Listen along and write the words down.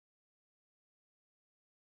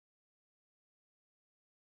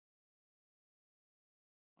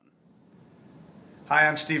Hi,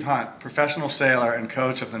 I'm Steve Hunt, professional sailor and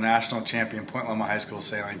coach of the national champion Point Loma High School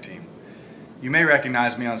sailing team. You may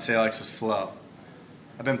recognize me on SailX's Flow.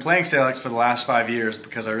 I've been playing SailX for the last 5 years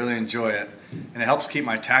because I really enjoy it, and it helps keep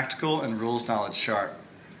my tactical and rules knowledge sharp.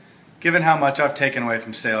 Given how much I've taken away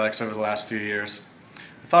from SailX over the last few years,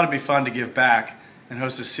 I thought it'd be fun to give back and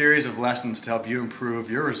host a series of lessons to help you improve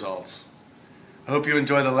your results. I hope you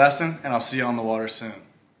enjoy the lesson, and I'll see you on the water soon.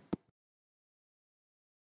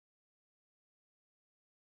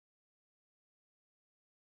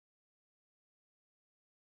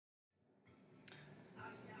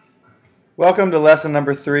 Welcome to lesson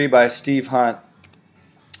number 3 by Steve Hunt.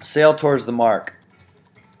 Sail towards the mark.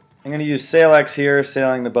 I'm going to use SailX here,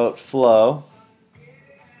 sailing the boat Flow.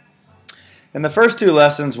 And the first 2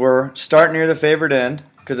 lessons were start near the favored end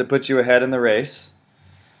because it puts you ahead in the race.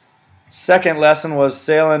 Second lesson was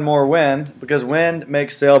sail in more wind because wind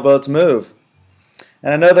makes sailboats move.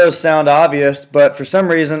 And I know those sound obvious, but for some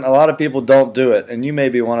reason a lot of people don't do it, and you may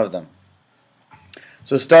be one of them.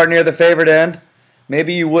 So start near the favored end.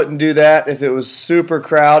 Maybe you wouldn't do that if it was super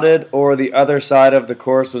crowded or the other side of the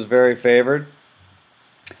course was very favored.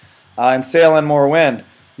 And sail in more wind.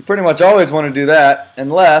 You pretty much always want to do that,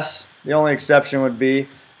 unless the only exception would be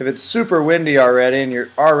if it's super windy already and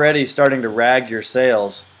you're already starting to rag your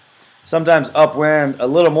sails. Sometimes upwind, a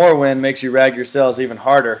little more wind makes you rag your sails even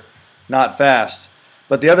harder, not fast.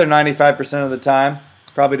 But the other 95% of the time,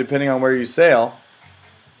 probably depending on where you sail,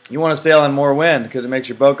 you want to sail in more wind because it makes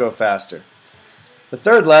your boat go faster. The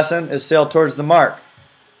third lesson is sail towards the mark.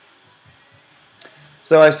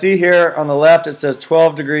 So I see here on the left it says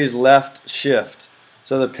 12 degrees left shift.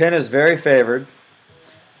 So the pin is very favored.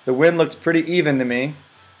 The wind looks pretty even to me.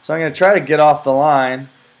 So I'm going to try to get off the line,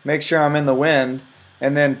 make sure I'm in the wind,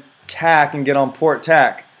 and then tack and get on port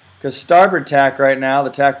tack. Because starboard tack right now, the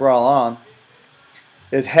tack we're all on,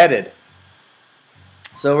 is headed.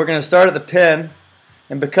 So we're going to start at the pin,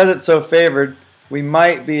 and because it's so favored, we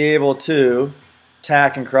might be able to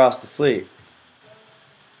tack and cross the fleet.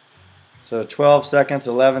 So 12 seconds,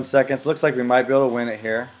 11 seconds. Looks like we might be able to win it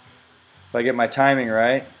here if I get my timing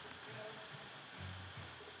right.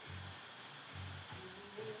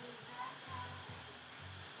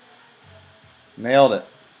 Nailed it.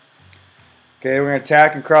 Okay, we're going to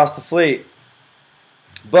tack and cross the fleet.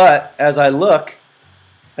 But as I look,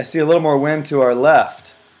 I see a little more wind to our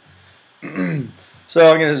left.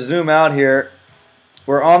 So I'm going to zoom out here.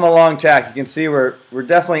 We're on the long tack. You can see we're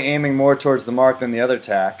definitely aiming more towards the mark than the other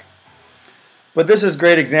tack. But this is a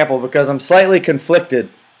great example because I'm slightly conflicted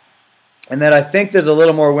and that I think there's a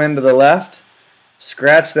little more wind to the left.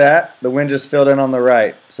 Scratch that. The wind just filled in on the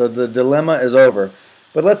right. So the dilemma is over.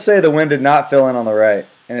 But let's say the wind did not fill in on the right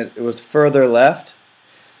and it was further left.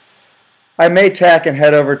 I may tack and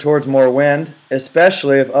head over towards more wind,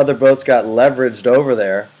 especially if other boats got leveraged over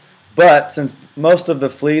there. But since most of the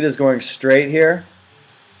fleet is going straight here,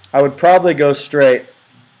 I would probably go straight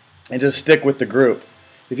and just stick with the group.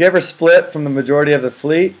 If you ever split from the majority of the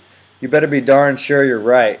fleet, you better be darn sure you're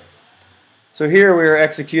right. So here we are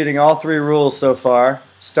executing all 3 rules so far.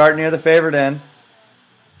 Start near the favored end,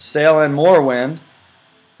 sail in more wind,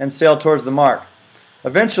 and sail towards the mark.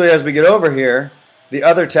 Eventually, as we get over here, the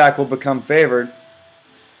other tack will become favored.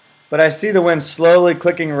 But I see the wind slowly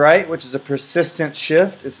clicking right, which is a persistent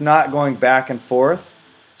shift. It's not going back and forth.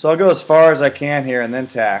 So I'll go as far as I can here and then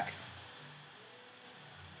tack.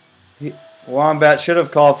 Wombat should have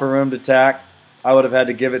called for room to tack. I would have had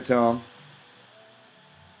to give it to him.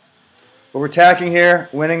 But we're tacking here,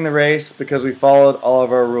 winning the race because we followed all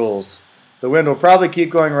of our rules. The wind will probably keep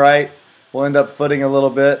going right. We'll end up footing a little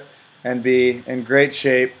bit and be in great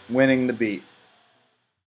shape, winning the beat.